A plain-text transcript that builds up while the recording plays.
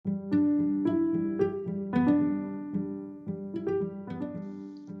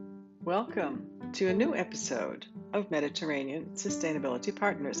Welcome to a new episode of Mediterranean Sustainability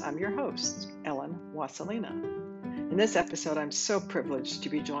Partners. I'm your host, Ellen Wasselina. In this episode, I'm so privileged to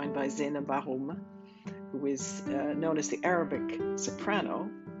be joined by Zeina Bahoum, who is known as the Arabic soprano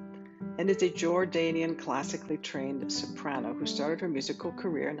and is a Jordanian classically trained soprano who started her musical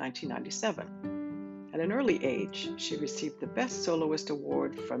career in 1997. At an early age, she received the Best Soloist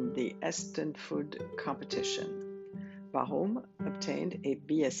Award from the Estenfood competition. Bahoum obtained a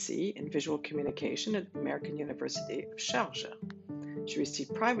BSc in Visual Communication at the American University of Sharjah. She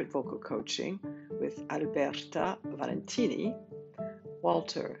received private vocal coaching with Alberta Valentini,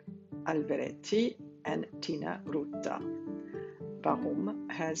 Walter Alveretti, and Tina Rutta. Bahoum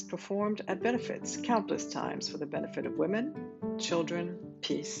has performed at benefits countless times for the benefit of women, children,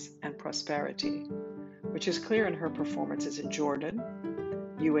 peace, and prosperity, which is clear in her performances in Jordan,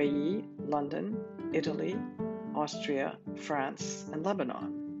 UAE, London, Italy, Austria, France, and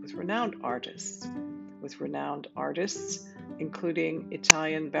Lebanon, with renowned artists, including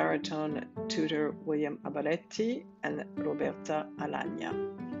Italian baritone tutor William Abaretti and Roberta Alagna.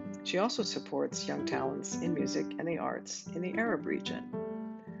 She also supports young talents in music and the arts in the Arab region.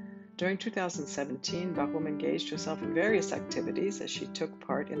 During 2017, Bahoum engaged herself in various activities as she took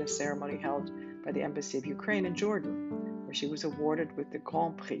part in a ceremony held by the Embassy of Ukraine in Jordan, where she was awarded with the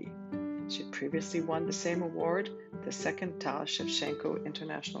Grand Prix. She had previously won the same award, the second Taras Shevchenko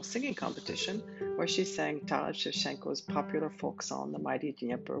International Singing Competition, where she sang Taras Shevchenko's popular folk song, The Mighty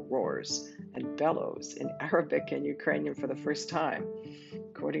Dnieper Roars and Bellows, in Arabic and Ukrainian for the first time.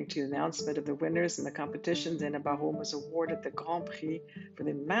 According to the announcement of the winners in the competition, Zeina Bahoum was awarded the Grand Prix for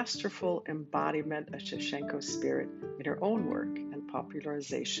the masterful embodiment of Shevchenko's spirit in her own work and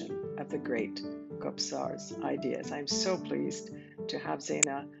popularization of the great Kobzar's ideas. I'm so pleased to have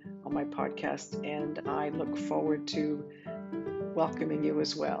Zeina on my podcast, and I look forward to welcoming you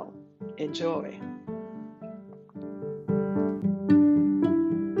as well. Enjoy.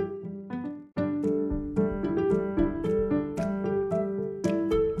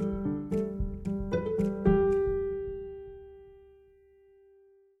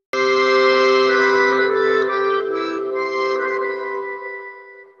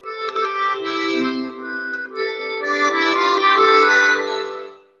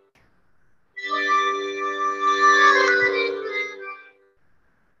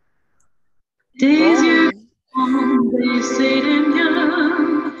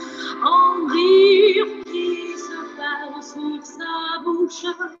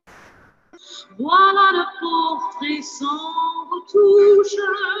 Voilà le portrait sans retouche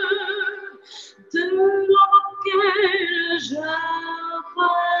de l'homme auquel j'appartiens.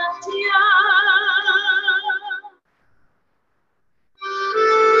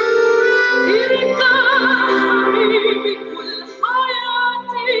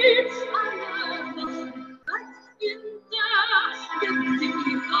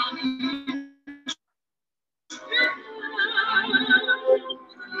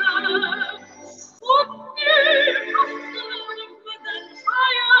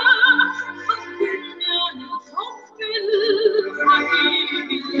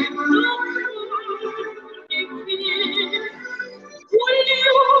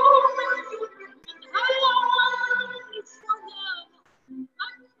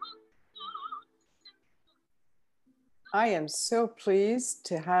 I am so pleased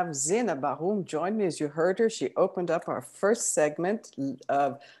to have Zeina Bahoum join me. As you heard her, she opened up our first segment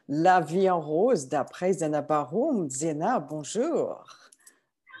of La Vie en Rose d'après Zeina Bahoum. Zeina, bonjour.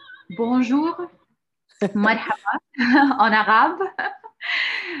 Bonjour, marhaba en arabe.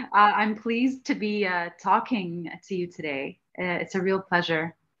 I'm pleased to be talking to you today. It's a real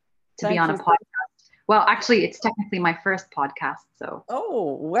pleasure to be on a podcast. Well, actually, it's technically my first podcast, so.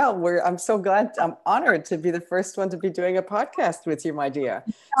 Oh, well, I'm so glad. I'm honored to be the first one to be doing a podcast with you, my dear.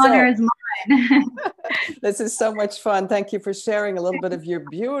 The honor is mine. This is so much fun. Thank you for sharing a little bit of your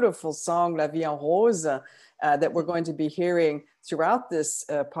beautiful song, La Vie en Rose, that we're going to be hearing throughout this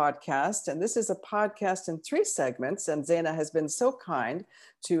podcast. And this is a podcast in 3 segments. And Zeina has been so kind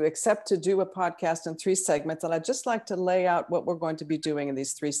to accept to do a podcast in 3 segments. And I'd just like to lay out what we're going to be doing in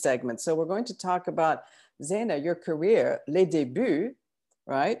these 3 segments. So we're going to talk about, Zeina, your career, les débuts,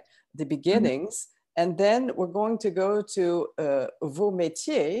 right? The beginnings. Mm-hmm. And then we're going to go to vos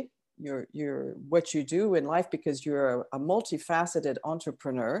métiers, your what you do in life, because you're a multifaceted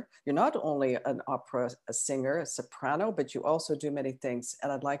entrepreneur. You're not only an opera singer, a soprano, but you also do many things.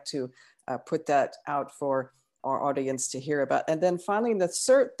 And I'd like to put that out for our audience to hear about. And then finally, in the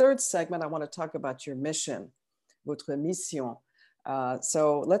third segment, I want to talk about your mission, votre mission,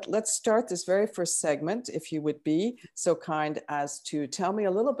 So let's start this very first segment, if you would be so kind as to tell me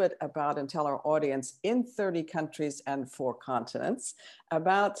a little bit about, and tell our audience in 30 countries and 4 continents,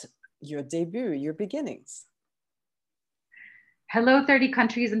 about your debut, your beginnings. Hello, 30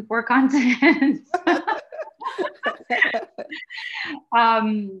 countries and 4 continents.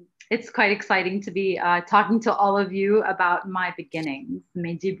 It's quite exciting to be talking to all of you about my beginnings,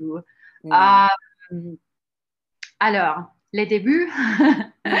 mes débuts. Alors, les débuts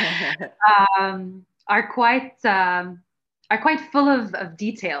are quite full of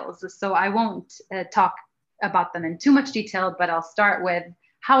details, so I won't talk about them in too much detail, but I'll start with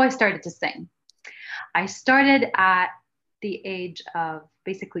how I started to sing. I started at the age of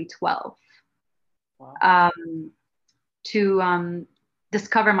basically 12. Wow. To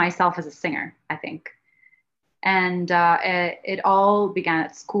discover myself as a singer, I think. And it all began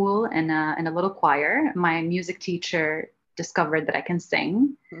at school in a little choir. My music teacher discovered that I can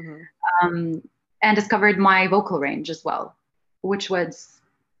sing, and discovered my vocal range as well, which was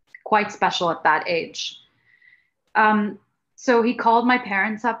quite special at that age. So he called my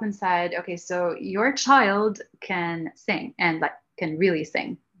parents up and said, okay, so your child can sing and can really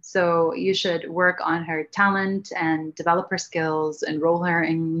sing. So you should work on her talent and develop her skills, enroll her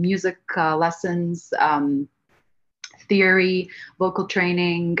in music lessons, theory, vocal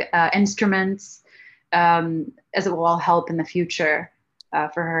training, instruments, as it will all help in the future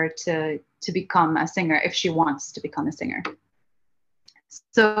for her to become a singer if she wants to become a singer.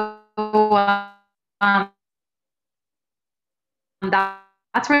 So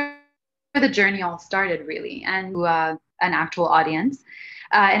that's where the journey all started, really, and an actual audience.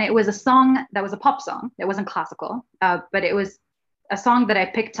 And it was a song that was a pop song. It wasn't classical, but it was a song that I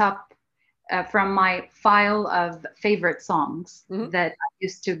picked up from my file of favorite songs that I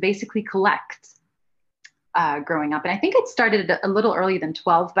used to basically collect growing up. And I think it started a little earlier than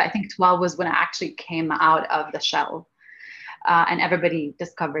 12, but I think 12 was when I actually came out of the shell and everybody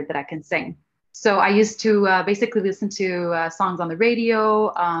discovered that I can sing. So I used to basically listen to songs on the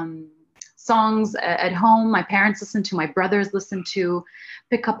radio, songs at home. My parents listened to, my brothers listened to,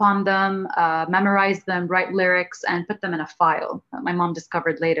 pick up on them, memorize them, write lyrics, and put them in a file that my mom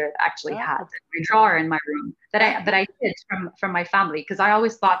discovered later that actually had a drawer in my room that I hid from my family, because I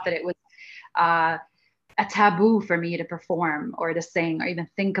always thought that it was a taboo for me to perform or to sing or even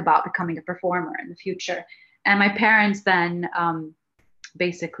think about becoming a performer in the future. And my parents then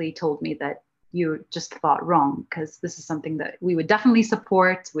basically told me that you just thought wrong, because this is something that we would definitely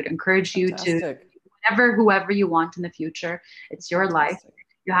support, would encourage you to whoever you want in the future. It's your life.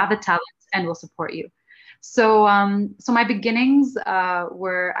 You have the talent and we'll support you. So so my beginnings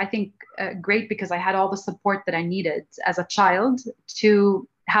were, I think, great, because I had all the support that I needed as a child to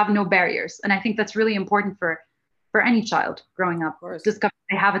have no barriers. And I think that's really important for any child growing up. Discover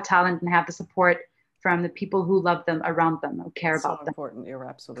they have a talent and have the support from the people who love them, around them, who care about them. Important. You're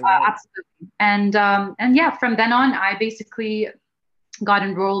absolutely right. Absolutely. And yeah, from then on, I basically got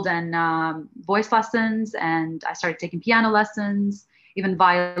enrolled in voice lessons, and I started taking piano lessons, even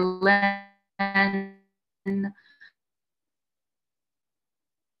violin.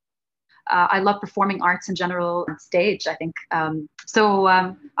 I love performing arts in general, on stage, I think. So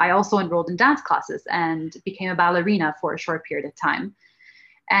I also enrolled in dance classes and became a ballerina for a short period of time.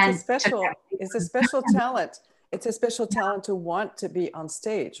 And it's a special talent. It's a special talent to want to be on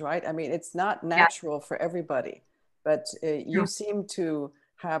stage, right? I mean, it's not natural for everybody, but you seem to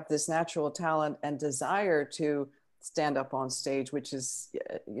have this natural talent and desire to stand up on stage, which is,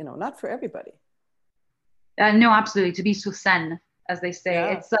 not for everybody. No, absolutely. To be sur scène, as they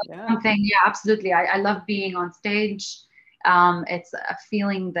say. It's something, absolutely. I love being on stage. It's a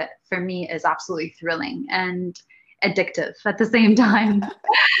feeling that for me is absolutely thrilling and addictive at the same time.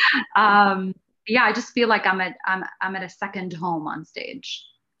 I just feel like I'm at a second home on stage.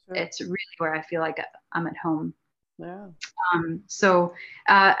 Sure. It's really where I feel like I'm at home. Yeah. So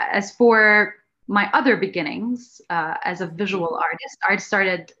as for my other beginnings as a visual artist, I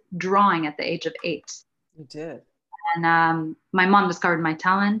started drawing at the age of 8. You did. And my mom discovered my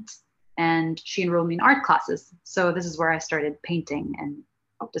talent, and she enrolled me in art classes. So this is where I started painting and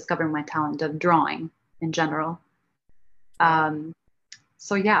discovering my talent of drawing in general.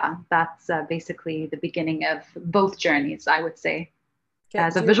 So yeah, that's basically the beginning of both journeys, I would say,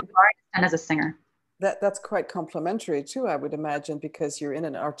 as a visual artist and as a singer. That's quite complimentary too, I would imagine, because you're in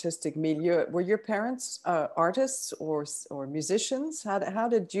an artistic milieu. Were your parents artists or musicians? How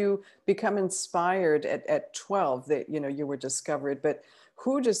did you become inspired at 12 that you were discovered? But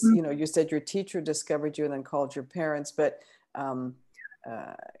who just you said your teacher discovered you and then called your parents, but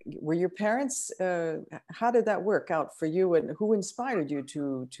were your parents, how did that work out for you, and who inspired you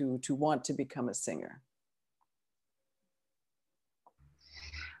to want to become a singer?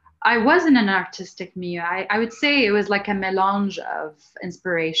 I was in an artistic milieu. I would say it was like a melange of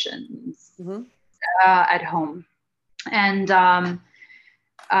inspirations at home. And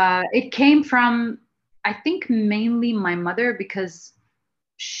it came from, I think, mainly my mother, because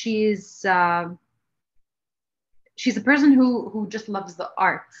she's a person who just loves the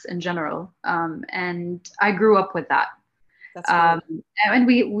arts in general. And I grew up with that. That's great. And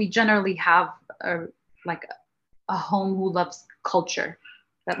we generally have like a home who loves culture,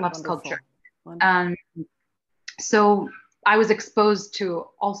 that loves Wonderful. culture. So I was exposed to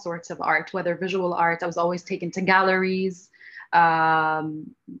all sorts of art, whether visual art. I was always taken to galleries,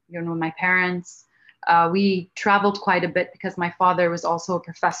 my parents. We traveled quite a bit because my father was also a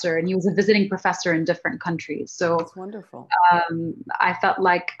professor, and he was a visiting professor in different countries. So that's wonderful. I felt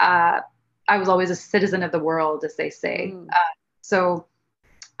like I was always a citizen of the world, as they say. So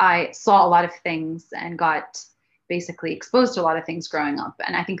I saw a lot of things and got basically exposed to a lot of things growing up.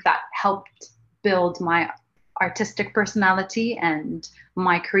 And I think that helped build my artistic personality and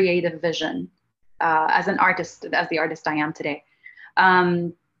my creative vision as an artist, as the artist I am today.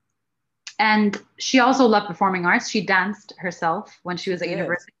 And she also loved performing arts. She danced herself when she was at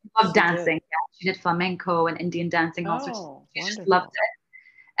university. She loved dancing. Yeah, she did flamenco and Indian dancing. Also, she just loved it.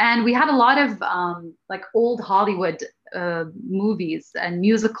 And we had a lot of like old Hollywood movies and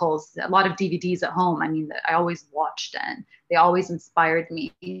musicals, a lot of DVDs at home. I mean, I always watched, and they always inspired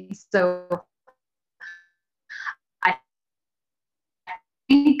me. So I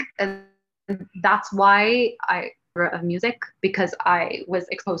think that's why I wrote of music, because I was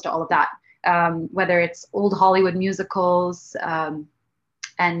exposed to all of that, whether it's old Hollywood musicals and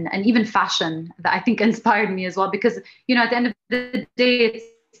even fashion, that I think inspired me as well. Because, at the end of the day,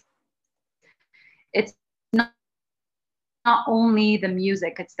 it's not only the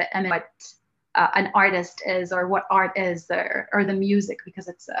music, it's the image, what an artist is, or what art is, or the music, because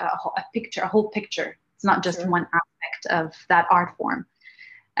it's a whole picture. It's not just one aspect of that art form.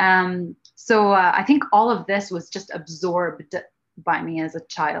 So I think all of this was just absorbed by me as a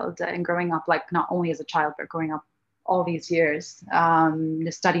child, and growing up, like not only as a child, but growing up all these years,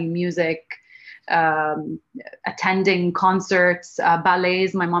 studying music, attending concerts,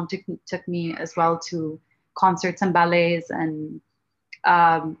 ballets. My mom took me as well to concerts and ballets, and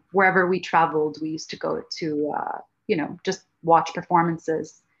wherever we traveled, we used to go to, just watch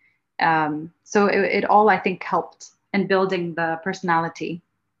performances. So it all, I think, helped in building the personality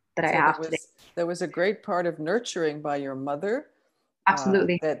that I have today. There was a great part of nurturing by your mother.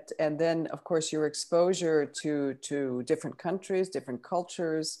 Absolutely. And then, of course, your exposure to different countries, different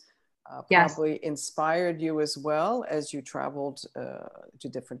cultures, probably inspired you as well as you traveled to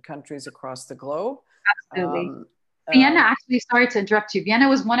different countries across the globe. Absolutely. Vienna, actually, sorry to interrupt you. Vienna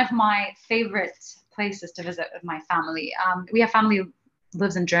was one of my favorite places to visit with my family. We have family who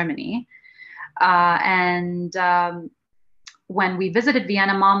lives in Germany. And when we visited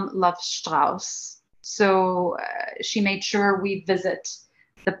Vienna, Mom loved Strauss. So she made sure we visit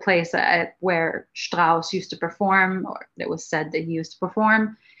the place where Strauss used to perform, or it was said that he used to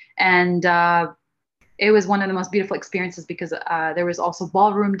perform. And it was one of the most beautiful experiences, because there was also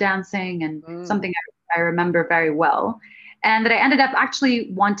ballroom dancing, and something I remember very well, and that I ended up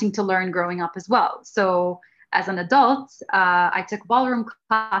actually wanting to learn growing up as well. So as an adult, I took ballroom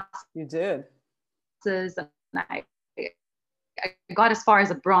classes. You did. And I got as far as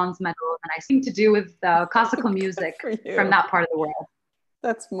a bronze medal, and I seem to do with classical music from that part of the world.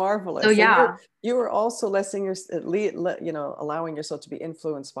 That's marvelous. So yeah, you were also allowing yourself to be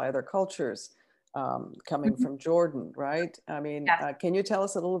influenced by other cultures, coming from Jordan, right? I mean, can you tell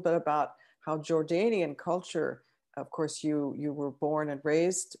us a little bit about how Jordanian culture? Of course, you were born and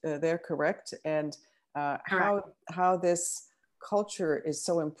raised there, correct? And how this culture is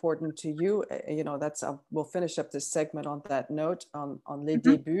so important to you. We'll finish up this segment on that note, on les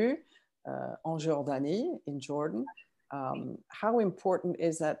débuts en Jordanie, in Jordan. How important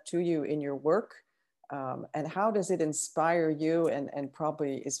is that to you in your work? And how does it inspire you, and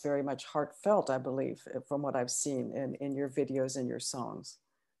probably is very much heartfelt, I believe, from what I've seen in your videos and your songs?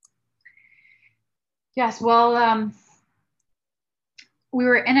 Yes, well, we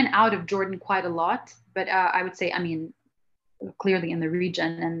were in and out of Jordan quite a lot, but I would say, clearly in the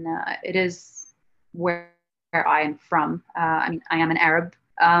region, and it is where I am from. I am an Arab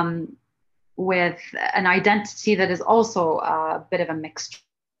with an identity that is also a bit of a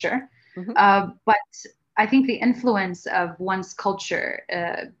mixture. But I think the influence of one's culture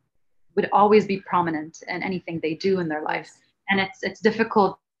would always be prominent in anything they do in their life. and it's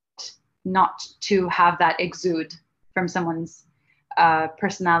difficult not to have that exude from someone's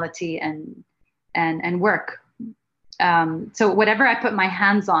personality and work. So whatever I put my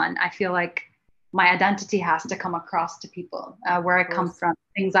hands on, I feel like my identity has to come across to people, where I come from,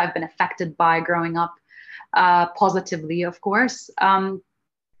 things I've been affected by growing up, positively, of course. Yeah,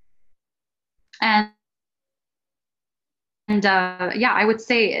 I would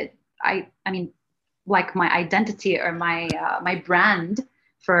say I mean, like my identity or my brand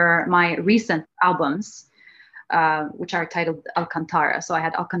for my recent albums, which are titled Alcantara. So I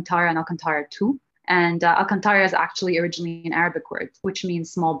had Alcantara and Alcantara 2. And Alcantara is actually originally an Arabic word, which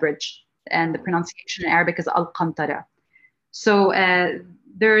means small bridge. And the pronunciation in Arabic is Alcantara. So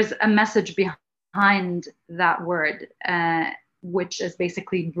there's a message behind that word, which is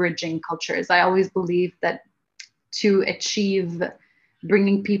basically bridging cultures. I always believe that to achieve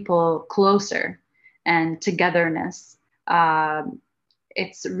bringing people closer and togetherness,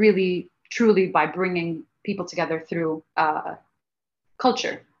 it's really truly by bringing people together through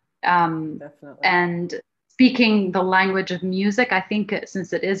culture. Definitely. And speaking the language of music, I think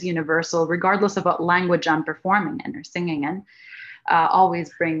since it is universal, regardless of what language I'm performing in or singing in,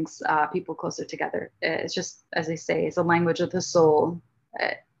 always brings people closer together. It's just, as I say, it's a language of the soul.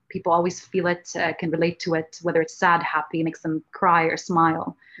 People always feel it, can relate to it, whether it's sad, happy, makes them cry or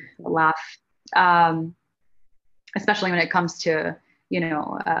smile, laugh. Especially when it comes to,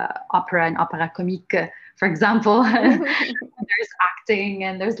 opera and opera comique, for example. There's acting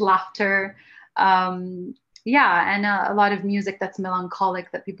and there's laughter. And a lot of music that's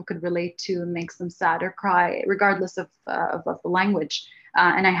melancholic that people could relate to and makes them sad or cry, regardless of the language.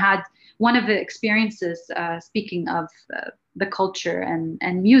 And I had one of the experiences, speaking of the culture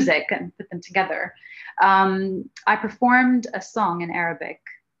and music and put them together. I performed a song in Arabic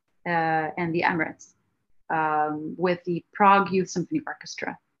in the Emirates with the Prague Youth Symphony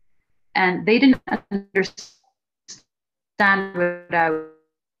Orchestra. And they didn't understand what I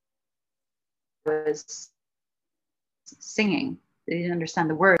was singing. They didn't understand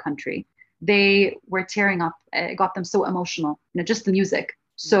the word country. They were tearing up. It got them so emotional, just the music.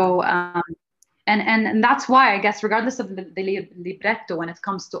 So, and that's why, I guess, regardless of the libretto, when it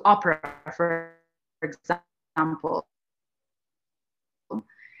comes to opera, for example,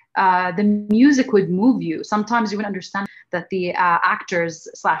 the music would move you. Sometimes you would understand that the actors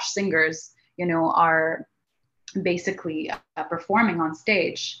 / singers, are basically performing on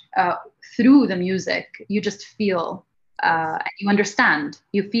stage. Through the music, you just feel, you understand.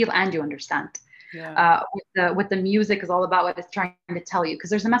 You feel and you understand. Yeah. What the music is all about, what it's trying to tell you, because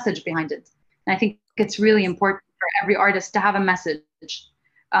there's a message behind it. And I think it's really important for every artist to have a message,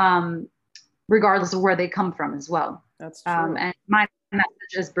 regardless of where they come from as well. That's true. And my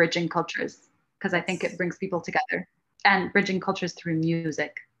message is bridging cultures, because I think it brings people together. And bridging cultures through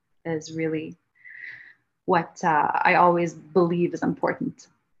music is really what I always believe is important.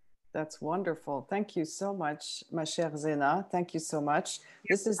 That's wonderful. Thank you so much, ma chère Zena. Thank you so much.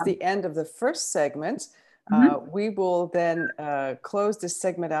 This is the end of the first segment. We will then close this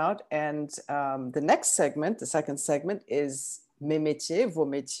segment out. And the next segment, the second segment, is Mes métiers, vos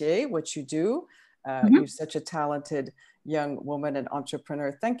métiers, what you do. You're such a talented young woman and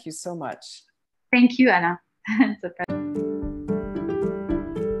entrepreneur. Thank you so much. Thank you, Anna. It's a pleasure.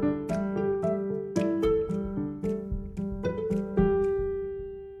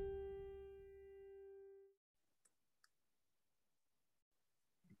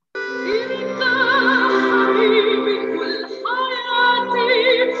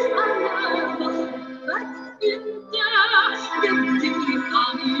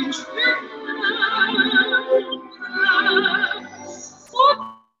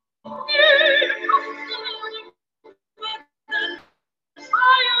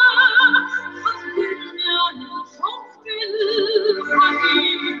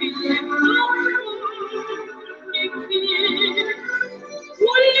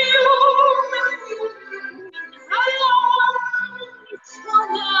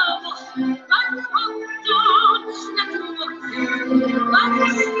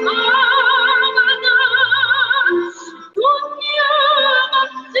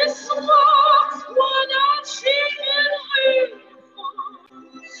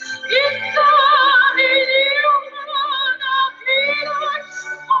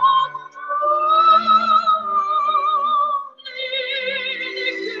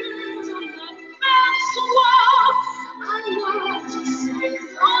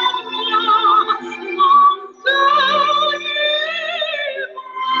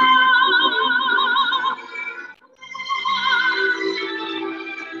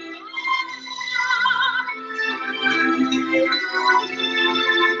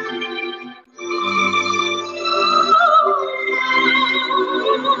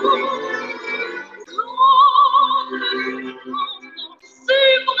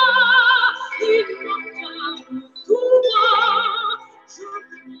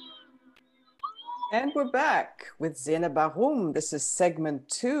 back with Zina Bahoum. This is segment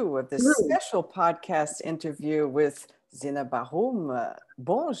 2 of this special podcast interview with Zina Bahoum.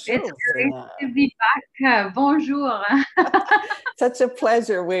 Bonjour, It's great Zina. to be back. Bonjour. Such a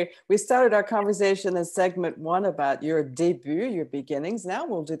pleasure. We started our conversation in segment 1 about your debut, your beginnings. Now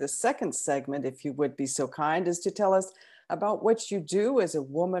we'll do the second segment, if you would be so kind, is to tell us about what you do as a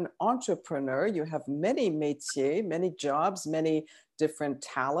woman entrepreneur. You have many métiers, many jobs, many different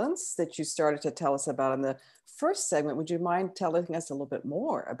talents that you started to tell us about in the first segment. Would you mind telling us a little bit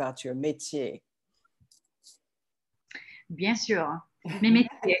more about your métier? Bien sûr. Mes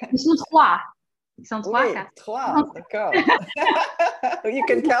métiers. Ils sont trois. Ils sont trois. Oui, trois. D'accord. You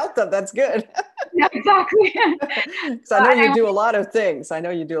can count them. That's good. Yeah, exactly. So I know you do a lot of things. I know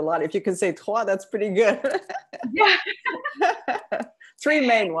you do a lot. If you can say trois, that's pretty good. Yeah. 3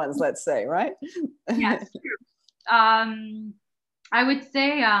 main ones, let's say, right? Yes. I would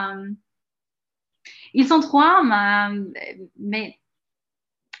say ils sont trois, mais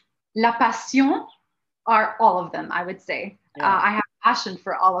la passion are all of them, I would say. Yeah. I have passion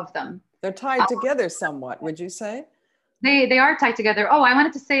for all of them. They're tied together somewhat, would you say? They are tied together. Oh, I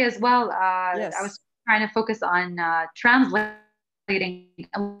wanted to say as well, yes. I was trying to focus on translating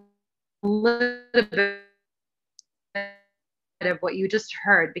a little bit of what you just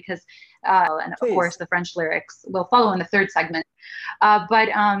heard, because and Please. Of course the French lyrics will follow in the third segment, but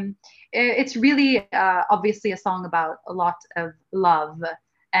it's really obviously a song about a lot of love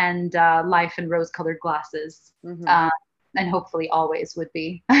and life in rose-colored glasses. Mm-hmm. And hopefully always would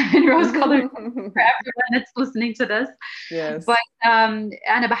be in rose-colored for everyone that's listening to this. Yes. But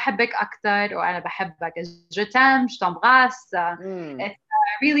أنا بحبك أكتر, or أنا بحبك, je t'aime, je t'embrasse. It's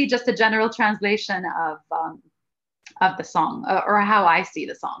really just a general translation of the song, or how I see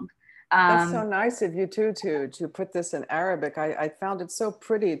the song. That's so nice of you too to put this in Arabic. I found it so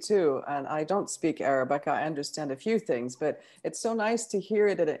pretty too, and I don't speak Arabic. I understand a few things, but it's so nice to hear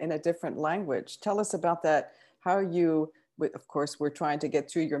it in a different language. Tell us about that. How you, of course, we're trying to get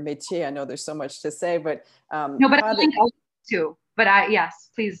through your métier. I know there's so much to say, but no, but I think too. But yes,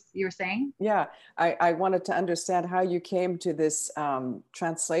 please, you were saying? Yeah, I wanted to understand how you came to this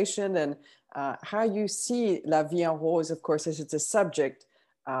translation, and how you see La Vie en Rose, of course, as it's a subject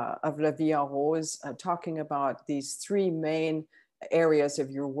of La Vie en Rose, talking about these 3 main areas of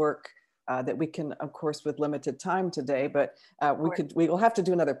your work that we can, of course, with limited time today, but we will have to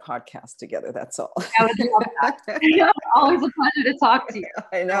do another podcast together. That's all. I would love that. Always a pleasure to talk to you.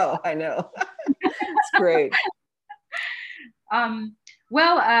 I know. It's great.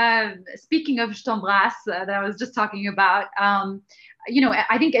 Well, speaking of Je t'embrasse, that I was just talking about,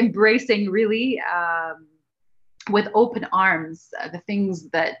 I think embracing really with open arms the things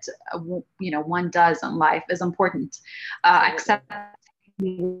that one does in life is important.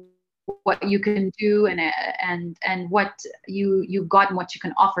 Accepting what you can do and what you've got and what you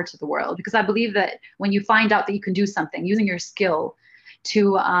can offer to the world, because I believe that when you find out that you can do something using your skill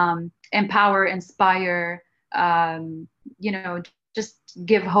to empower, inspire, just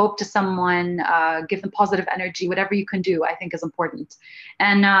give hope to someone, give them positive energy, whatever you can do, I think is important.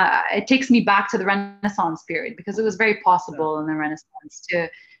 And it takes me back to the Renaissance period, because it was very possible in the Renaissance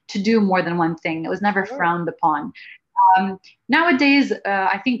to do more than one thing. It was never frowned upon. Nowadays,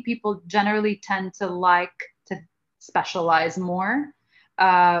 I think people generally tend to like to specialize more.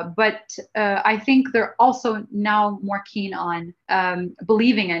 But I think they're also now more keen on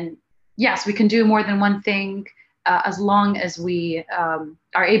believing in, yes, we can do more than one thing, as long as we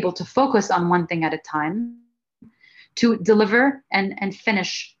are able to focus on one thing at a time to deliver and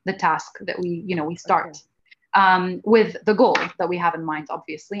finish the task that we start, with the goal that we have in mind,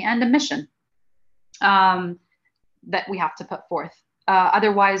 obviously, and a mission that we have to put forth.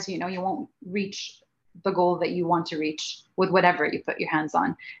 Otherwise, you won't reach the goal that you want to reach with whatever you put your hands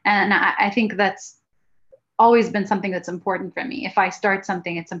on. And I think that's always been something that's important for me. If I start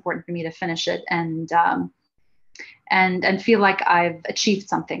something, it's important for me to finish it and feel like I've achieved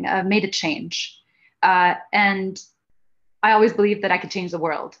something, I've made a change. And I always believed that I could change the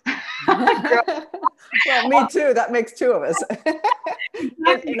world. Well, me too. That makes 2 of us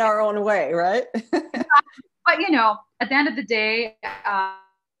in our own way, right? But, at the end of the day,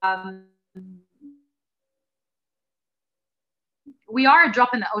 we are a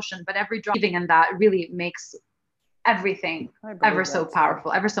drop in the ocean, but every drop in that really makes everything ever so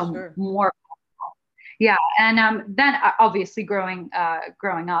powerful, ever so more powerful. Yeah. And then obviously growing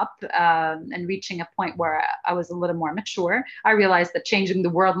up and reaching a point where I was a little more mature, I realized that changing the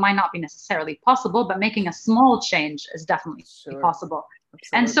world might not be necessarily possible, but making a small change is definitely possible.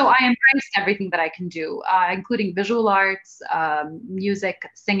 Absolutely. And so I embraced everything that I can do, including visual arts, music,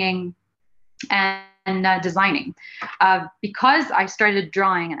 singing, and designing. Because I started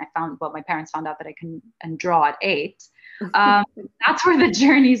drawing and I found, well, my parents found out that I can and draw at 8. That's where the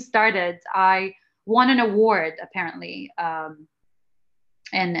journey started. I won an award apparently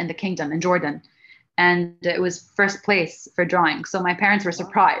in the kingdom in Jordan, and it was first place for drawing. So my parents were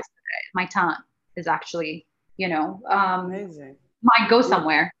surprised. My talent is actually, amazing. Might go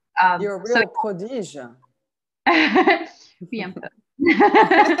somewhere. You're a real prodige. Bien peu.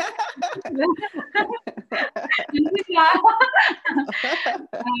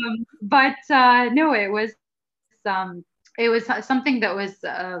 But no, it was something that was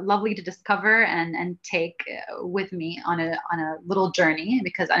lovely to discover and take with me on a little journey, and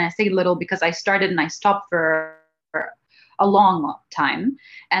I say little because I started and I stopped for a long time,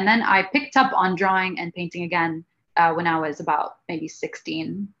 and then I picked up on drawing and painting again when I was about maybe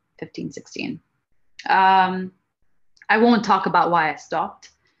 15, 16. I won't talk about why I stopped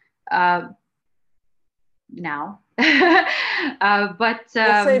now. But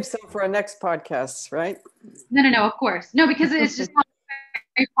we'll save some for our next podcast, right? No, of course. No, because it's just not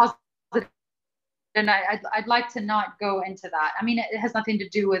very positive. And I'd like to not go into that. I mean, it has nothing to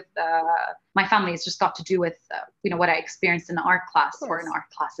do with my family. It's just got to do with, what I experienced in art class or in art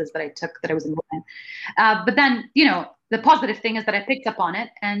classes that I took, that I was involved in. But then, the positive thing is that I picked up on it,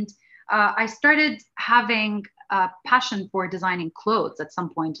 and I started having a passion for designing clothes at some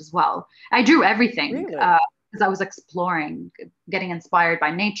point as well. I drew everything. Really? Because I was exploring, getting inspired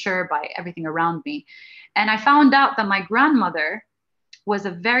by nature, by everything around me. And I found out that my grandmother was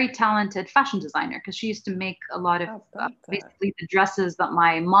a very talented fashion designer, because she used to make a lot of basically the dresses that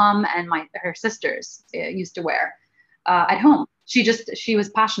my mom and her sisters used to wear at home. She was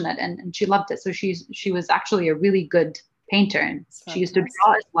passionate and she loved it. So she was actually a really good painter, and she used to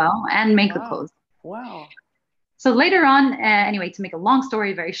draw as well and make the clothes. Wow. So later on, anyway, to make a long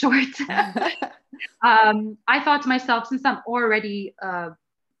story very short, I thought to myself, since I'm already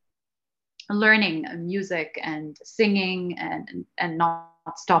learning music and singing and not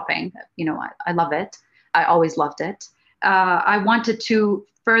stopping, I love it. I always loved it. I wanted to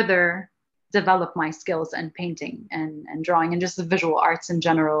further develop my skills in painting and drawing and just the visual arts in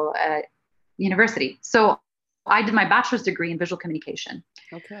general at university. So I did my bachelor's degree in visual communication,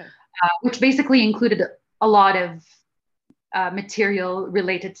 which basically included a lot of material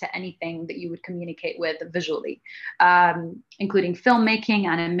related to anything that you would communicate with visually, including filmmaking,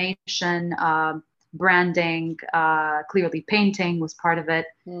 animation, branding, clearly painting was part of it,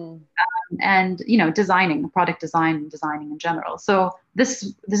 and designing, product design, and designing in general. So this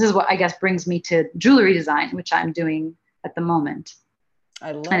is what I guess brings me to jewelry design, which I'm doing at the moment.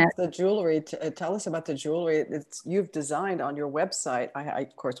 I love the jewelry. Tell us about the jewelry you've designed on your website. I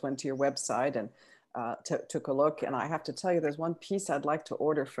of course went to your website and took a look, and I have to tell you, there's one piece I'd like to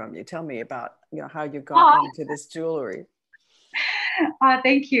order from you. Tell me about how you got into this jewelry.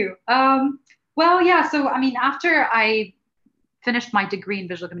 Thank you. Well, yeah. So I mean, after I finished my degree in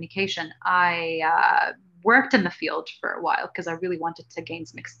visual communication, I worked in the field for a while because I really wanted to gain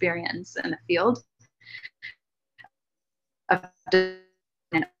some experience in the field of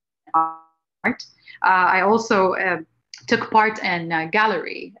art. I also took part in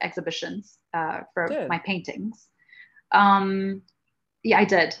gallery exhibitions for my paintings. Yeah, I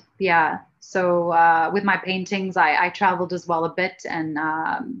did. Yeah. So with my paintings, I traveled as well a bit. And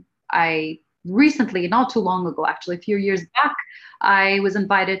I recently, not too long ago, actually, a few years back, I was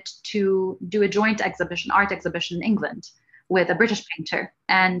invited to do a joint art exhibition in England with a British painter.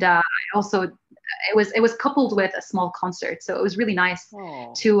 And I also, it was coupled with a small concert. So it was really nice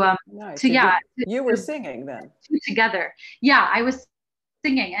You were singing then? Together. Yeah, I was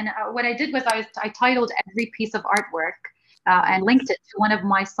singing. And what I did was I titled every piece of artwork and linked it to one of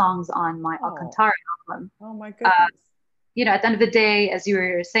my songs on my Alcantara album. Oh my goodness. At the end of the day, as you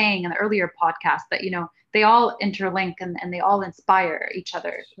were saying in the earlier podcast, that, they all interlink and they all inspire each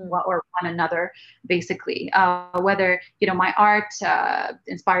other or one another, basically. Whether, my art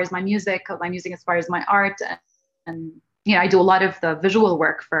inspires my music inspires my art. And I do a lot of the visual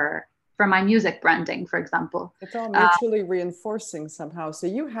work for my music branding, for example. It's all mutually reinforcing somehow. So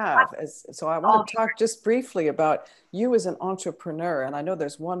you have, so I want to talk just briefly about you as an entrepreneur. And I know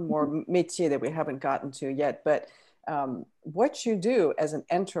there's one more métier that we haven't gotten to yet, but what you do as an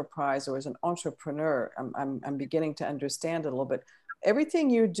enterprise or as an entrepreneur, I'm beginning to understand a little bit.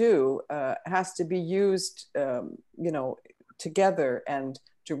 Everything you do has to be used, together and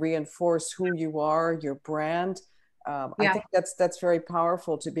to reinforce who you are, your brand. I think that's very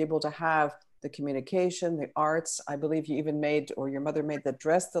powerful to be able to have the communication, the arts. I believe you even made, or your mother made, the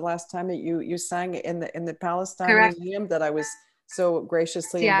dress the last time that you sang in the Palestine Museum that I was so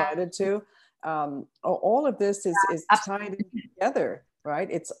graciously invited to. all of this is tied together, right?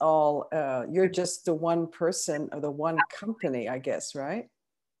 It's all, you're just the one person or the one company, I guess, right?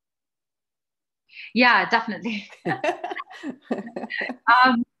 Yeah, definitely.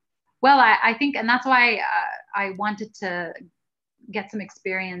 Well, I think, and that's why I wanted to get some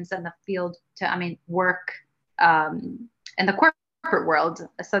experience in the field work in the corporate world,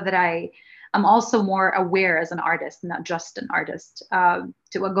 so that I'm also more aware as an artist, not just an artist,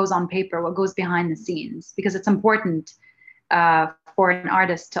 to what goes on paper, what goes behind the scenes, because it's important for an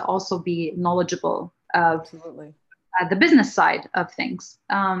artist to also be knowledgeable of the business side of things.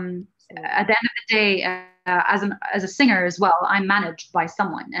 At the end of the day, as a singer as well, I'm managed by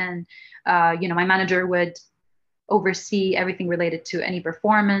someone, and my manager would oversee everything related to any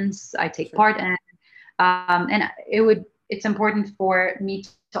performance I take part in, and it's important for me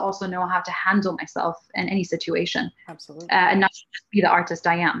to also know how to handle myself in any situation. Absolutely. And not just be the artist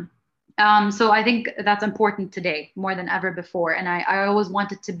I am. So I think that's important today more than ever before, and I always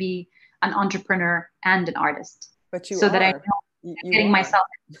wanted to be an entrepreneur and an artist. But you so are. That I know getting myself.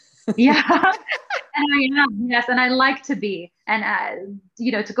 Yeah. And I am, yes, and I like to be. And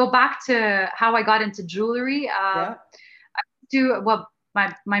to go back to how I got into jewelry,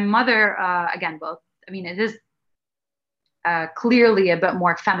 my mother, again, it is clearly a bit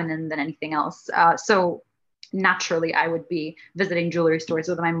more feminine than anything else. So naturally, I would be visiting jewelry stores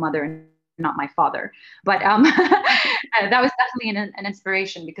with my mother and not my father. But that was definitely an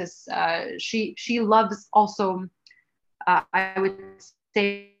inspiration, because she loves also, I would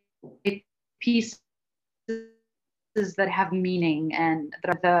say, pieces that have meaning, and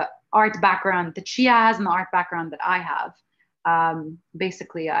the art background that she has and the art background that I have.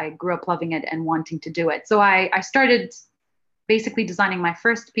 Basically, I grew up loving it and wanting to do it. So I started basically designing my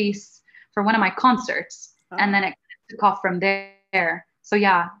first piece for one of my concerts, and then it took off from there. So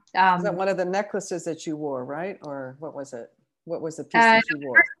yeah. Is that one of the necklaces that you wore, right? Or what was it? What was the piece that you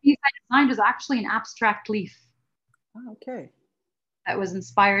wore? The first piece I designed was actually an abstract leaf. Oh, okay. That was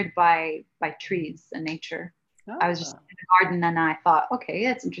inspired by trees and nature. I was just in the garden, and I thought, okay,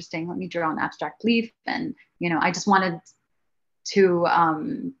 that's interesting. Let me draw an abstract leaf. And, I just wanted to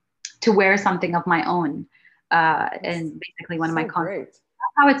wear something of my own. And basically one of my concerts.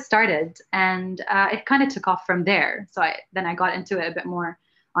 That's how it started. And it kind of took off from there. So then I got into it a bit more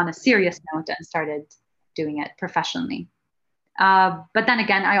on a serious note and started doing it professionally. But then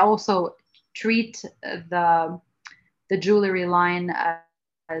again, I also treat the jewelry line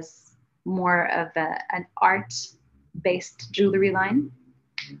as more of an art-based jewelry line,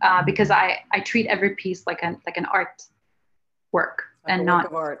 because I treat every piece like an art work, like and a not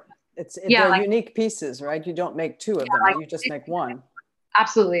work of art. They're unique pieces, right? You don't make two of them; you just make one.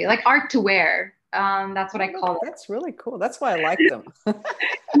 Absolutely, like art to wear. That's what I call it. That's really cool. That's why I like them.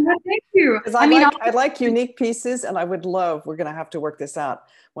 Thank you. Because I like unique pieces, and I would love. We're going to have to work this out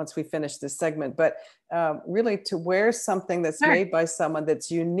once we finish this segment. But really, to wear something that's made by someone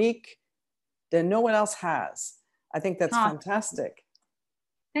that's unique that no one else has, I think that's fantastic.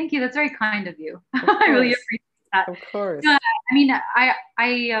 Thank you. That's very kind of you. I really appreciate that. Of course.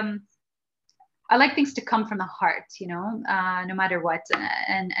 I like things to come from the heart, no matter what,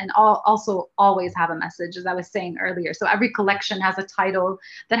 and also always have a message, as I was saying earlier. So every collection has a title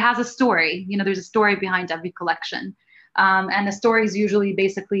that has a story. There's a story behind every collection, and the story is usually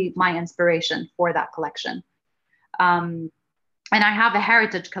basically my inspiration for that collection. And I have a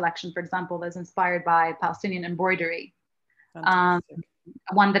heritage collection, for example, that's inspired by Palestinian embroidery.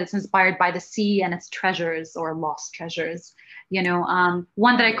 One that is inspired by the sea and its treasures or lost treasures.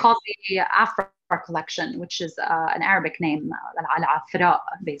 One that I call the Afra collection, which is an Arabic name, Al-Afra,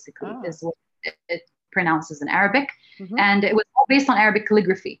 basically, is what it pronounces in Arabic. Mm-hmm. And it was all based on Arabic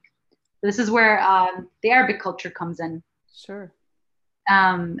calligraphy. This is where the Arabic culture comes in. Sure.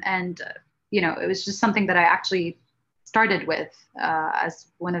 It was just something that I actually started with as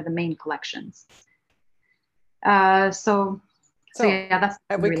one of the main collections. So yeah, that's.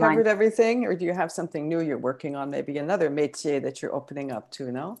 Have we covered everything, or do you have something new you're working on? Maybe another métier that you're opening up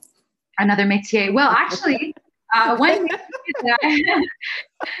to, no? Another métier. Well, actually, one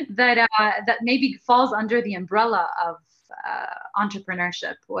that maybe falls under the umbrella of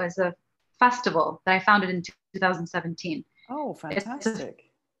entrepreneurship was a festival that I founded in 2017. Oh, fantastic! It's the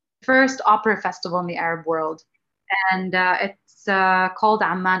first opera festival in the Arab world, and it's called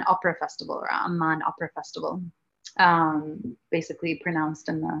Amman Opera Festival, or Amman Opera Festival. Basically pronounced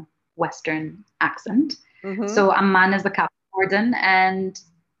in the Western accent. Mm-hmm. So Amman is the capital of Jordan, and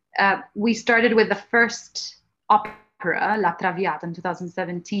we started with the first opera, La Traviata, in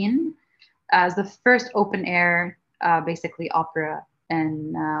 2017, as the first open air, basically opera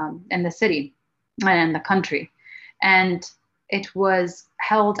in the city and the country. And it was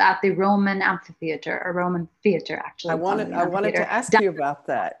held at the Roman amphitheater, or Roman theater, actually. I wanted to ask you about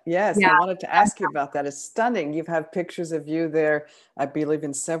that. Yes, Yeah. I wanted to ask you about that. It's stunning. You have pictures of you there, I believe,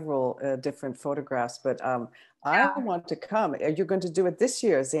 in several different photographs. But I want to come. Are you going to do it this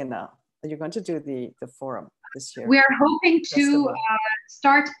year, Zeina? Are you going to do the forum this year? We are hoping to Festival.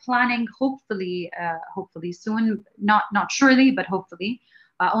 start planning, hopefully soon. Not surely, but hopefully.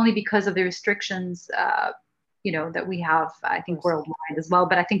 Only because of the restrictions, that we have, I think, worldwide as well.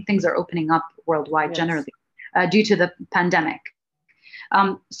 But I think things are opening up worldwide generally due to the pandemic.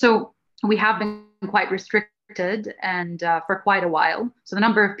 So we have been quite restricted and for quite a while. So the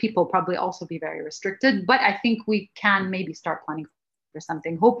number of people probably also be very restricted. But I think we can maybe start planning for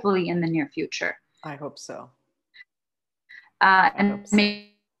something, hopefully in the near future. I hope so. And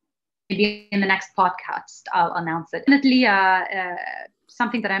maybe in the next podcast, I'll announce it. Definitely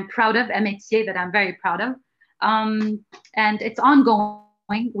something that I'm proud of, a métier that I'm very proud of. And it's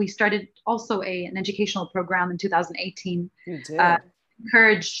ongoing. We started also an educational program in 2018. You did.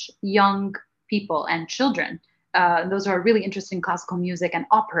 Encourage young people and children. Those are really interested in classical music and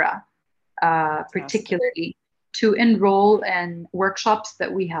opera, particularly, to enroll in workshops that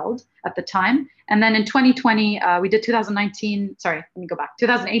we held at the time. And then in 2020, we did 2018,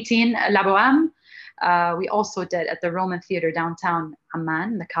 La Bohème. We also did at the Roman Theater downtown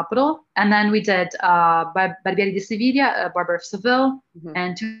Amman, the capital. And then we did Barbieri di Siviglia, Barber of Seville,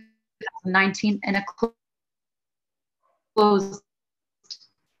 and 2019 in a closed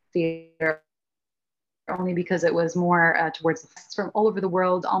theater, only because it was more towards from all over the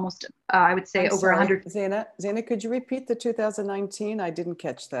world, almost, I would say, over 100. Zeina, could you repeat the 2019? I didn't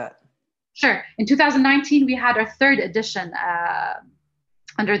catch that. Sure. In 2019, we had our third edition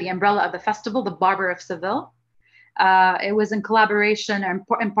under the umbrella of the festival, the Barber of Seville. It was in collaboration and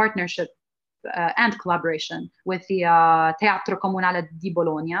in partnership and collaboration with the Teatro Comunale di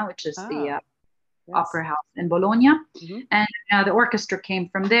Bologna, which is the opera house in Bologna. And the orchestra came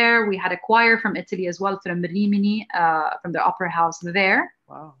from there. We had a choir from Italy as well, from Rimini, from the opera house there.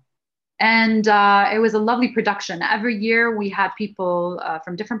 Wow. And it was a lovely production. Every year we had people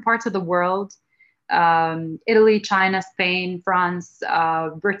from different parts of the world, Italy, China, Spain, France,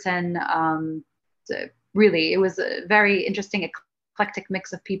 Britain. Really, it was a very interesting, eclectic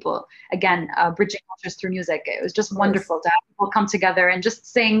mix of people. Again, bridging cultures through music. It was just wonderful to have people come together and just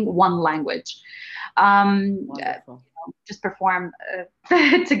sing one language. Just perform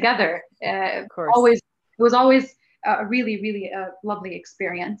together. Of course. It was always a really, really lovely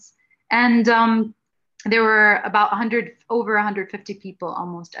experience. And there were about over 150 people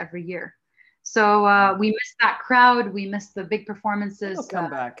almost every year. So we missed that crowd. We missed the big performances. It'll come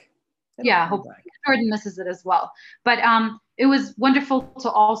back. Hopefully Jordan misses it as well. But it was wonderful to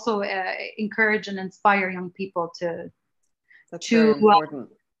also encourage and inspire young people to very important.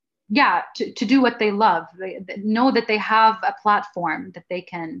 To do what they love. They know that they have a platform that they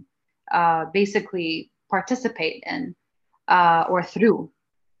can basically participate in or through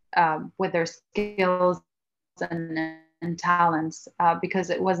with their skills and talents, because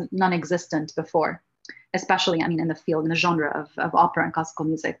it wasn't non-existent before, especially, in the field, in the genre of opera and classical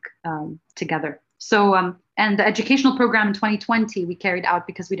music together. So, and the educational program in 2020, we carried out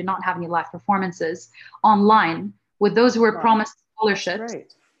because we did not have any live performances online with those who were promised scholarships.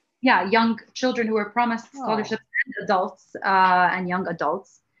 Young children who were promised scholarships, and adults and young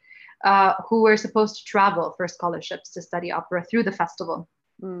adults who were supposed to travel for scholarships to study opera through the festival.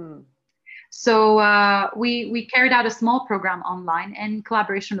 So we carried out a small program online in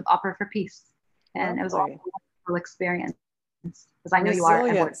collaboration with Opera for Peace. And it was a wonderful experience, because I know you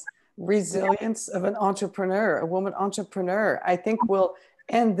are. Resilience of an entrepreneur, a woman entrepreneur. I think we'll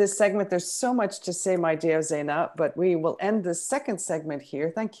end this segment. There's so much to say, my dear Zeina, but we will end the second segment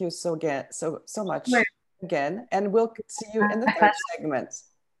here. Thank you so much again. And we'll see you in the third segment.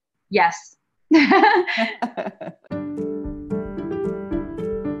 Yes.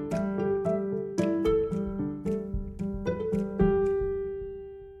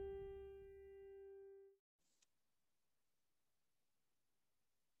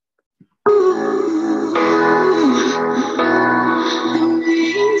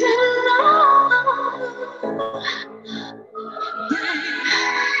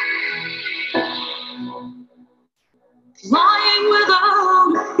 Flying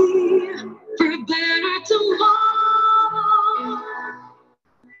without fear for a better tomorrow.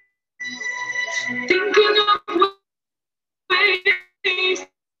 Thinking of ways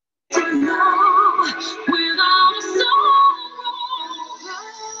to love without a sorrow.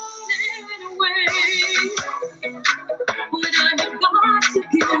 Running away. Would I have gone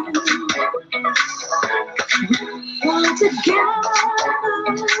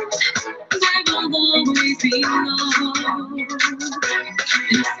belong. In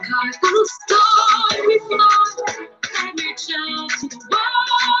the sky full of stars we fly and reach out to the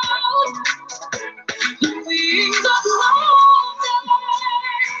world. The wings of love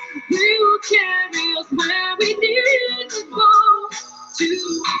will carry us where we need to go. To a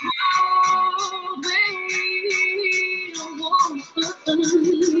world where we don't want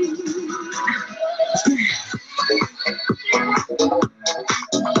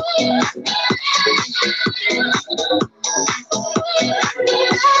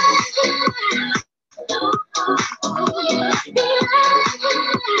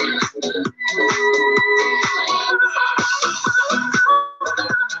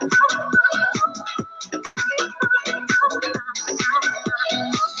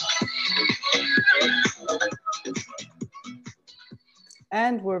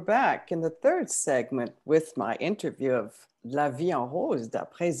And we're back in the third segment with my interview of La Vie en Rose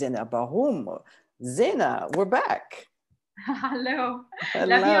d'après Zena Bahoum. Zena, we're back. Hello. Hello.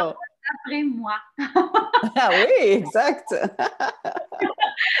 La vie en rose après moi. Ah oui, exact.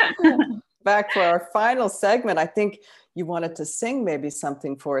 Back for our final segment. I think you wanted to sing maybe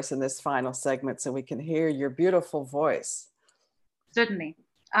something for us in this final segment so we can hear your beautiful voice. Certainly.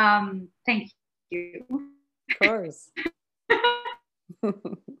 Thank you. Of course.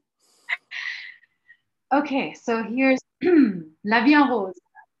 Okay, so here's La Vie en Rose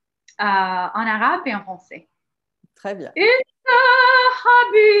en arabe et en français. Très bien. انت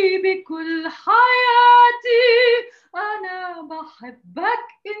حبيبي كل حياتي انا بحبك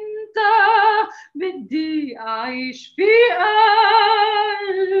انت بدي اعيش في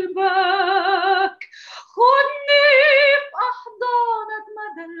قلبك خدني في احضانك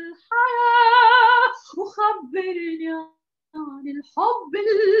مدى الحياة وخبرني عن الحب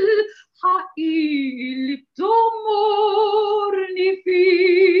الحقيقي اللي بتأمرني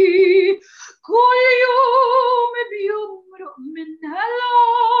فيه كل يوم بيمرق من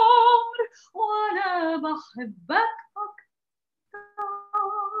هالعمر وأنا بحبك أكتر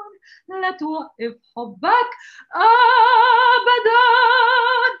لا توقف حبك أبدا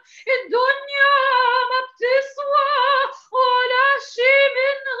الدنيا ما بتسوى ولا شي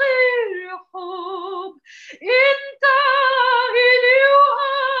من غير حب انت إلي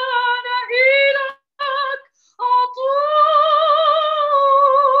وأنا إلك عطول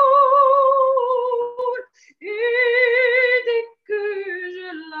إيدك que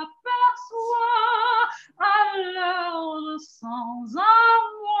je l'aperçois alors je sens en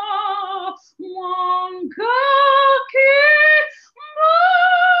moi mon cœur qui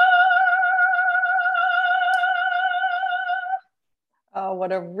Oh,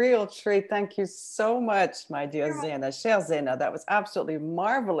 what a real treat. Thank you so much, my dear Zena. Chère Zena, that was absolutely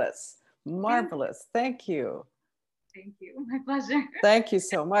marvelous. Marvelous. Thank you. Thank you. My pleasure. Thank you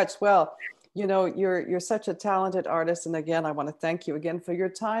so much. Well, you know, you're such a talented artist. And again, I want to thank you again for your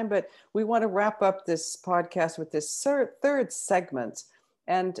time. But we want to wrap up this podcast with this third segment.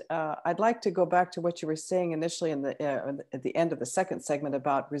 And I'd like to go back to what you were saying initially at the end of the second segment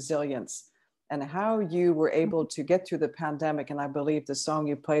about resilience and how you were able to get through the pandemic. And I believe the song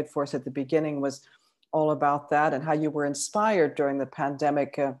you played for us at the beginning was all about that, and how you were inspired during the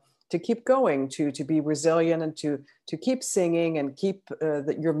pandemic to keep going, to be resilient, and to keep singing and keep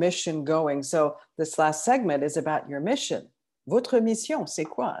your mission going. So this last segment is about your mission. Votre mission, c'est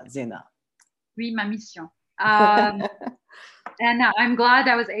quoi, Zena? Oui, ma mission. And I'm glad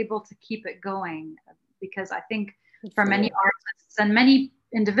I was able to keep it going, because I think for many artists and many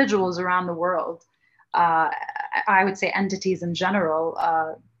individuals around the world, I would say entities in general,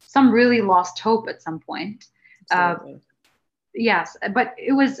 some really lost hope at some point. Yes, but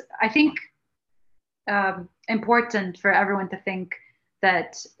it was, I think, important for everyone to think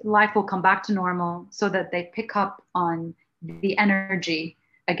that life will come back to normal so that they pick up on the energy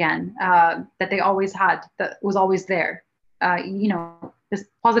again that they always had, that was always there. You know, this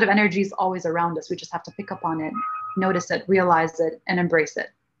positive energy is always around us. We just have to pick up on it, notice it, realize it, and embrace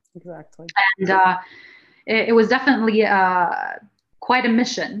it. Exactly. And it was definitely quite a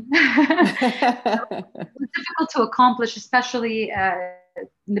mission. It was difficult to accomplish, especially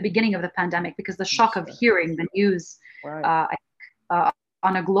in the beginning of the pandemic, because the shock of hearing the news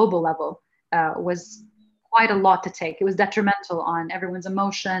on a global level was quite a lot to take. It was detrimental on everyone's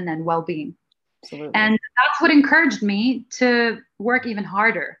emotion and well-being. Absolutely. And that's what encouraged me to work even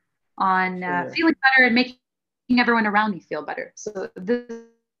harder on feeling better and making everyone around me feel better. So this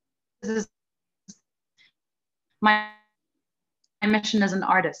is my mission as an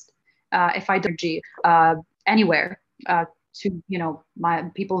artist. If I do energy anywhere to, you know, my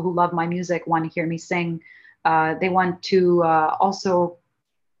people who love my music want to hear me sing. They want to also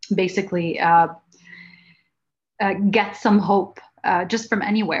basically get some hope just from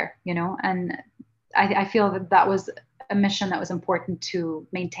anywhere, you know. And I feel that that was a mission that was important to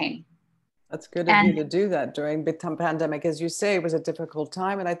maintain. That's good of you to do that during the pandemic. As you say, it was a difficult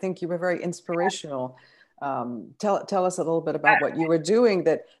time, and I think you were very inspirational. Tell us a little bit about what you were doing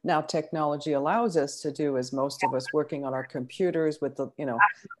that now technology allows us to do, as most of us working on our computers with the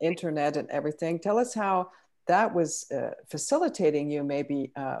internet and everything. Tell us how that was facilitating you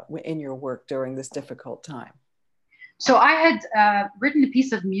maybe in your work during this difficult time. So I had written a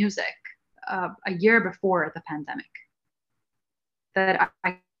piece of music a year before the pandemic that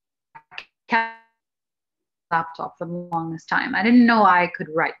I kept laptop for the longest time. I didn't know I could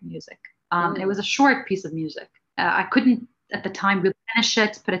write music. It was a short piece of music. I couldn't at the time really finish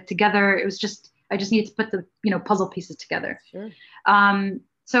it, put it together. It was just, I just needed to put the, puzzle pieces together. Sure.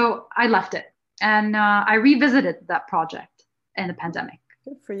 So I left it and I revisited that project in the pandemic.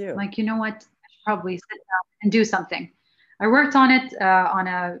 Good for you. Like, you know what? I should probably sit down and do something. I worked on it on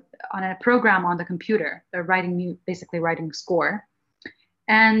a program on the computer, basically writing score.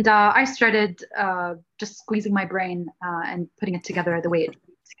 And I started just squeezing my brain and putting it together the way it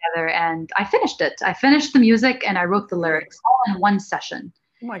together. And I finished it. I finished the music and I wrote the lyrics all in one session.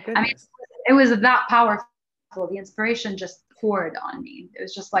 Oh my goodness. I mean, it was that powerful. The inspiration just poured on me. It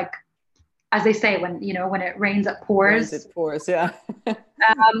was just like, as they say, when it rains, it pours. It pours, yeah. And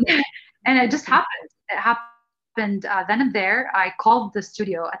it just happened. It happened then and there. I called the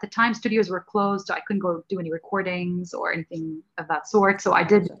studio. At the time, studios were closed, so I couldn't go do any recordings or anything of that sort. So I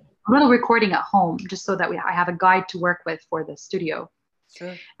did a little recording at home, just so that I have a guide to work with for the studio.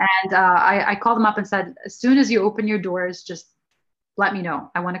 Sure. And I called them up and said, as soon as you open your doors, just let me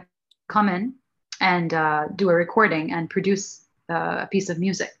know. I want to come in and do a recording and produce a piece of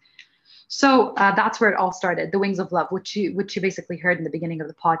music. So that's where it all started, The Wings of Love, which you basically heard in the beginning of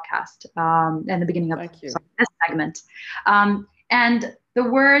the podcast, and the beginning of this segment. And the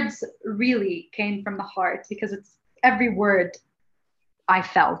words really came from the heart, because it's every word I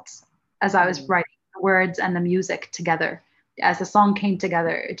felt as I was writing the words and the music together. As the song came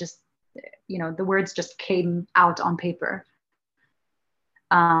together, it just, the words just came out on paper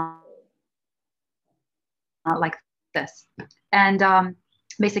like this. And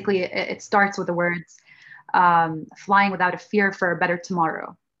basically, it starts with the words, flying without a fear for a better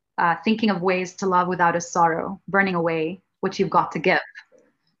tomorrow, thinking of ways to love without a sorrow, burning away what you've got to give.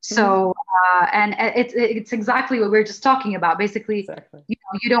 So, and it's exactly what we were just talking about. Basically,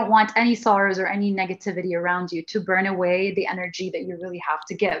 you don't want any sorrows or any negativity around you to burn away the energy that you really have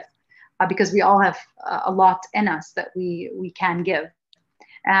to give, because we all have a lot in us that we can give.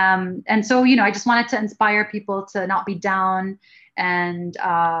 And so, I just wanted to inspire people to not be down and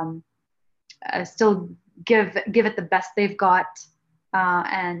still give it the best they've got,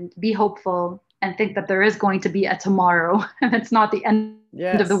 and be hopeful and think that there is going to be a tomorrow and it's not the end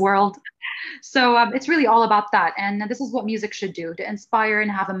of the world. So it's really all about that. And this is what music should do, to inspire and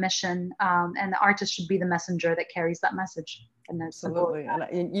have a mission. And the artist should be the messenger that carries that message. And absolutely.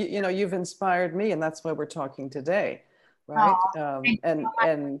 And you've inspired me, and that's why we're talking today. Right. And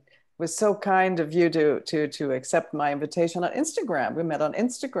it was so kind of you to accept my invitation on Instagram. We met on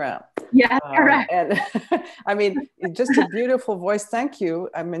Instagram. Yeah, correct. And I mean, just a beautiful voice. Thank you.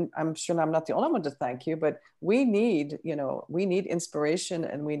 I mean, I'm sure I'm not the only one to thank you, but we need inspiration,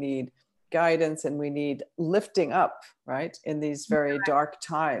 and we need guidance, and we need lifting up, right, in these very dark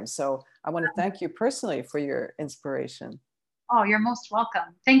times. So I want to thank you personally for your inspiration. Oh, you're most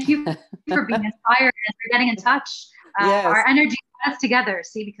welcome. Thank you for being inspired and for getting in touch. Our energy got us together,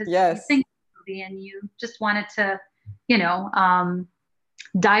 see, because you think and you just wanted to,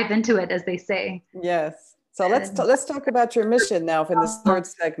 dive into it, as they say. Yes. So let's talk about your mission now in this third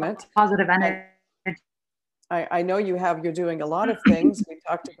segment. Positive energy. I know you're doing a lot of things. We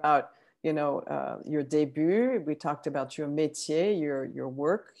talked about, your debut. We talked about your métier, your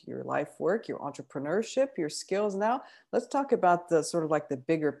work, your life work, your entrepreneurship, your skills. Now let's talk about the sort of like the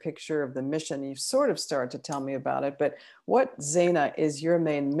bigger picture of the mission. You've sort of started to tell me about it, but what, Zeina, is your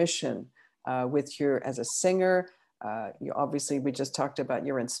main mission as a singer? We just talked about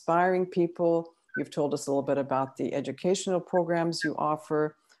you're inspiring people. You've told us a little bit about the educational programs you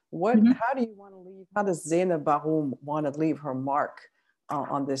offer. How do you want to leave? How does Zeina Bahoum want to leave her mark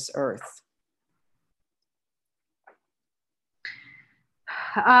on this earth?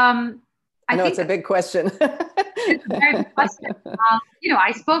 I know it's a big question. It's a very big question.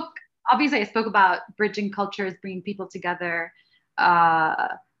 I spoke about bridging cultures, bringing people together,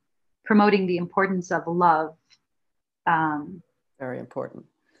 promoting the importance of love. Very important.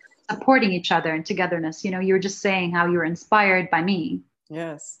 Supporting each other and togetherness. You were just saying how you were inspired by me.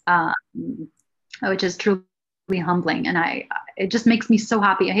 Yes. Which is truly humbling, and it just makes me so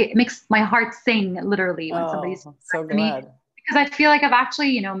happy. It makes my heart sing literally when somebody's so to me, glad. because I feel like I've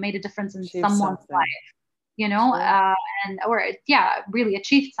actually, made a difference in Achieved someone's something. life, Sure. really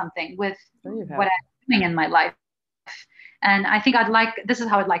achieved something with There you have what it. I'm doing in my life. And I think this is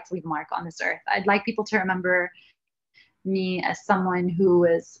how I'd like to leave a mark on this earth. I'd like people to remember me as someone who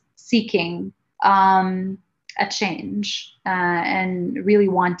is seeking a change and really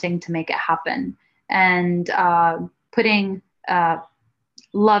wanting to make it happen, and putting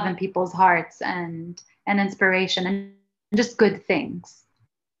love in people's hearts and inspiration and just good things.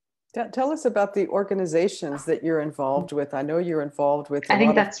 Tell us about the organizations that you're involved with. I know you're involved with I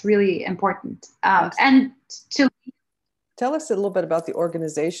think that's really important. And to tell us a little bit about the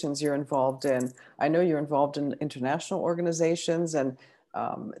organizations you're involved in. I know you're involved in international organizations, and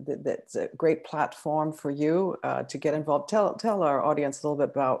that's a great platform for you to get involved. Tell our audience a little bit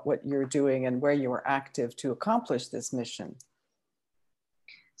about what you're doing and where you are active to accomplish this mission.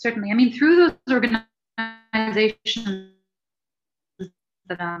 Certainly. I mean, through those organizations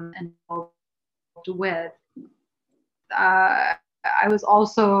that I'm involved with, I was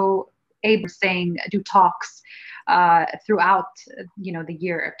also able to do talks throughout the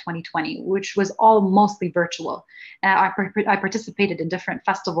year of 2020, which was all mostly virtual. I participated in different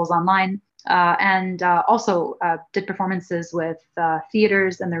festivals online and also did performances with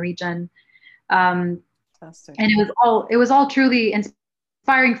theaters in the region. And it was all truly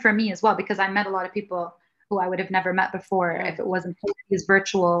inspiring for me as well, because I met a lot of people who I would have never met before if it wasn't for these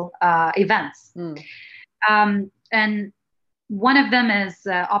virtual events. And one of them is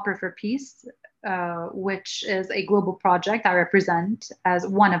Opera for Peace, which is a global project I represent as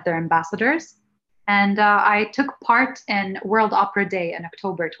one of their ambassadors. And I took part in World Opera Day in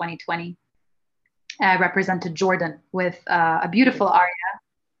October 2020. I represented Jordan with a beautiful aria,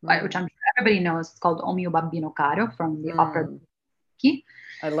 which I'm sure everybody knows. It's called O mio bambino caro from the opera.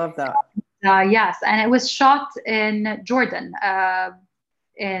 I love that. Yes, and it was shot in Jordan,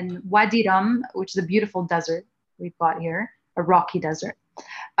 in Wadi Rum, which is a beautiful desert we've got here, a rocky desert,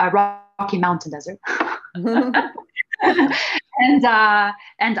 a rocky mountain desert, and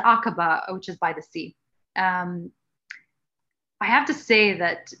Aqaba, which is by the sea. I have to say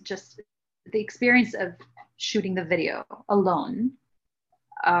that just the experience of shooting the video alone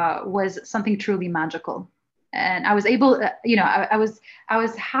was something truly magical. And I was able, I was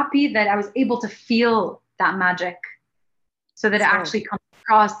happy that I was able to feel that magic, so that it actually comes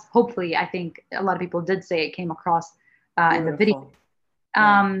across. Hopefully, I think a lot of people did say it came across in the video.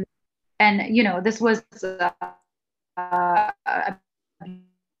 And this was a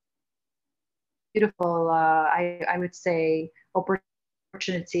beautiful, I would say,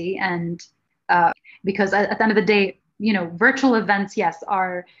 opportunity. And because at the end of the day, virtual events, yes,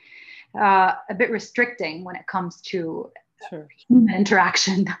 are a bit restricting when it comes to human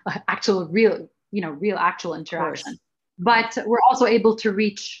interaction, real actual interaction. But we're also able to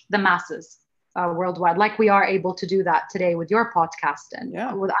reach the masses worldwide, like we are able to do that today with your podcast and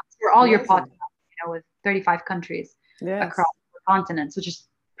with all your podcasts, with 35 countries across the continents, which is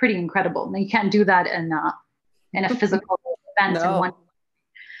pretty incredible. And you can't do that in a physical event in one.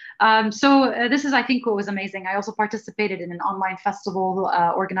 So this is, I think, what was amazing. I also participated in an online festival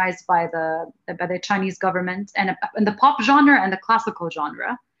organized by the Chinese government, and in the pop genre and the classical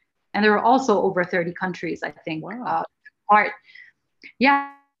genre. And there were also over 30 countries, I think, part.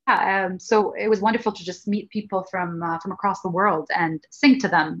 So it was wonderful to just meet people from across the world and sing to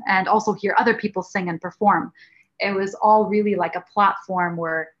them, and also hear other people sing and perform. It was all really like a platform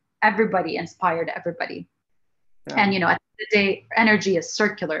where everybody inspired everybody. And at the end of the day, energy is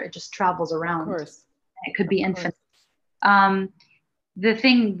circular; it just travels around. Of course. It could be infinite. The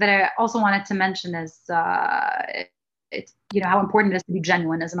thing that I also wanted to mention is it's how important it is to be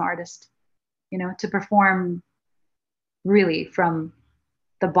genuine as an artist. To perform really from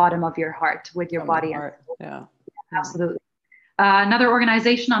the bottom of your heart with your body and soul. Yeah, absolutely. Another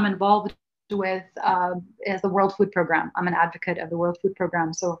organization I'm involved with is the World Food Program. I'm an advocate of the World Food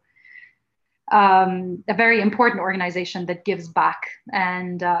Program. So a very important organization that gives back,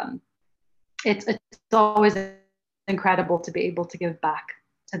 and it's always incredible to be able to give back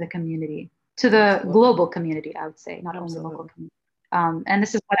to the community, to the global community, I would say, not only the local community. And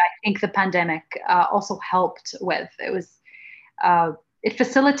this is what I think the pandemic also helped with. It was it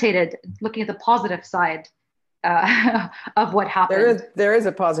facilitated looking at the positive side of what happened. There is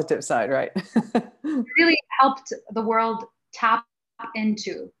a positive side, right? It really helped the world tap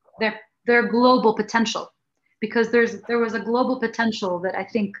into their global potential, because there was a global potential that I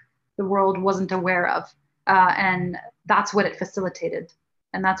think the world wasn't aware of, and that's what it facilitated,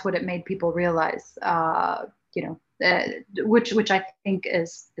 and that's what it made people realize. which I think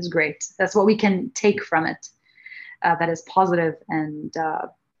is great. That's what we can take from it. That is positive and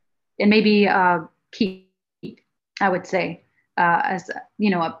maybe keep, I would say, as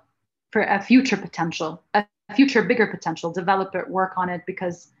for a future potential, a future bigger potential. Develop it, work on it,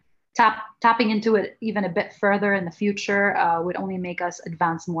 because tapping into it even a bit further in the future would only make us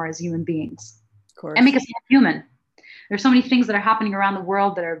advance more as human beings, Of course. and make us more human. There's so many things that are happening around the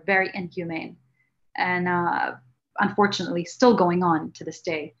world that are very inhumane, and unfortunately still going on to this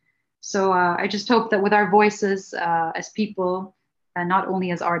day. So I just hope that with our voices as people, and not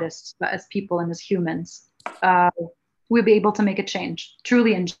only as artists, but as people and as humans, we'll be able to make a change,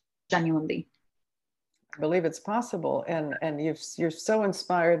 truly and genuinely. I believe it's possible, and you've so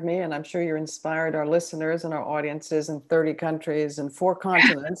inspired me, and I'm sure you're inspired our listeners and our audiences in 30 countries and 4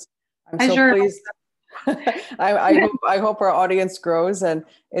 continents. I'm so pleased. I hope our audience grows, and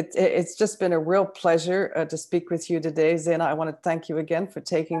it's just been a real pleasure to speak with you today, Zeina. I want to thank you again for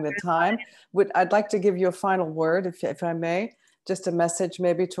taking the time. I'd like to give you a final word, if I may, just a message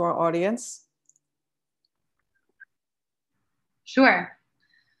maybe to our audience. Sure.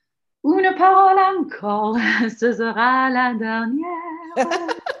 Une parole encore, ce sera la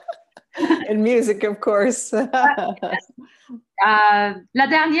dernière. In music, of course. La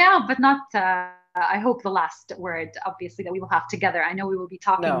dernière, but not, I hope, the last word, obviously, that we will have together. I know we will be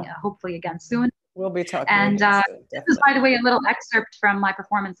talking hopefully again soon. We'll be talking. And this is, by the way, a little excerpt from my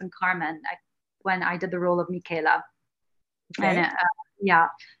performance in Carmen when I did the role of Michaela. Okay. And yeah,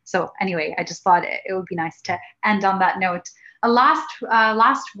 so anyway, I just thought it would be nice to end on that note. A last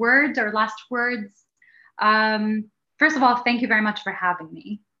word or last words. First of all, thank you very much for having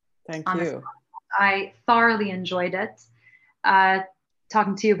me. Thank you. I thoroughly enjoyed it.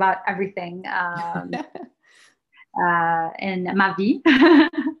 Talking to you about everything in ma vie.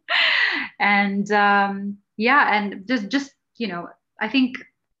 And and just I think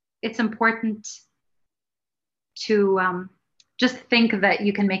it's important to just think that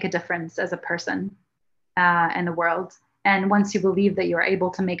you can make a difference as a person in the world. And once you believe that you're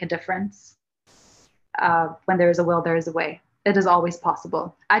able to make a difference, when there is a will, there is a way. It is always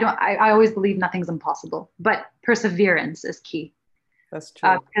possible. I always believe nothing's impossible, but perseverance is key. That's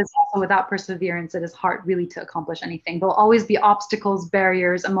true. Because also without perseverance, it is hard really to accomplish anything. There'll always be obstacles,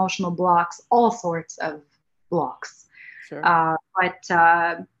 barriers, emotional blocks, all sorts of blocks. Sure. But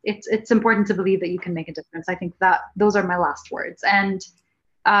it's important to believe that you can make a difference. I think that those are my last words. And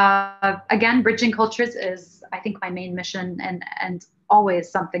again, bridging cultures is, I think, my main mission, and always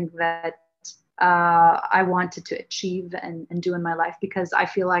something that I wanted to achieve and do in my life, because I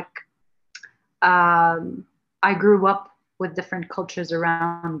feel like I grew up with different cultures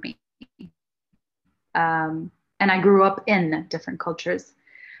around me. And I grew up in different cultures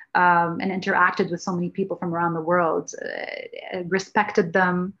and interacted with so many people from around the world, respected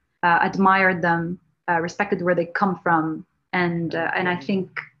them, admired them, respected where they come from. And I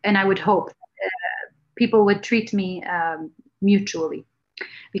think, and I would hope people would treat me mutually,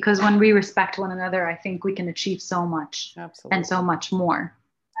 because when we respect one another, I think we can achieve so much. Absolutely. And so much more,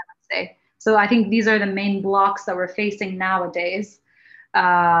 I would say. So I think these are the main blocks that we're facing nowadays.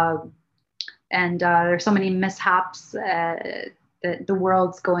 And there's so many mishaps that the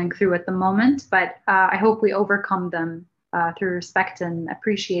world's going through at the moment, but I hope we overcome them through respect and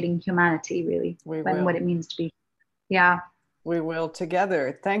appreciating humanity, really, and what it means to be. Yeah. We will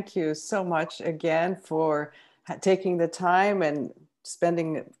together. Thank you so much again for taking the time and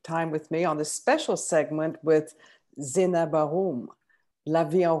spending time with me on this special segment with Zeina Bahoum. La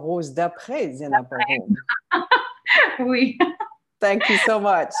vie en rose d'après Zeina Bahoum. Oui. Thank you so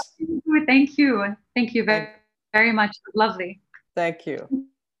much. Thank you. Thank you very, very much. Lovely. Thank you.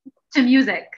 To music.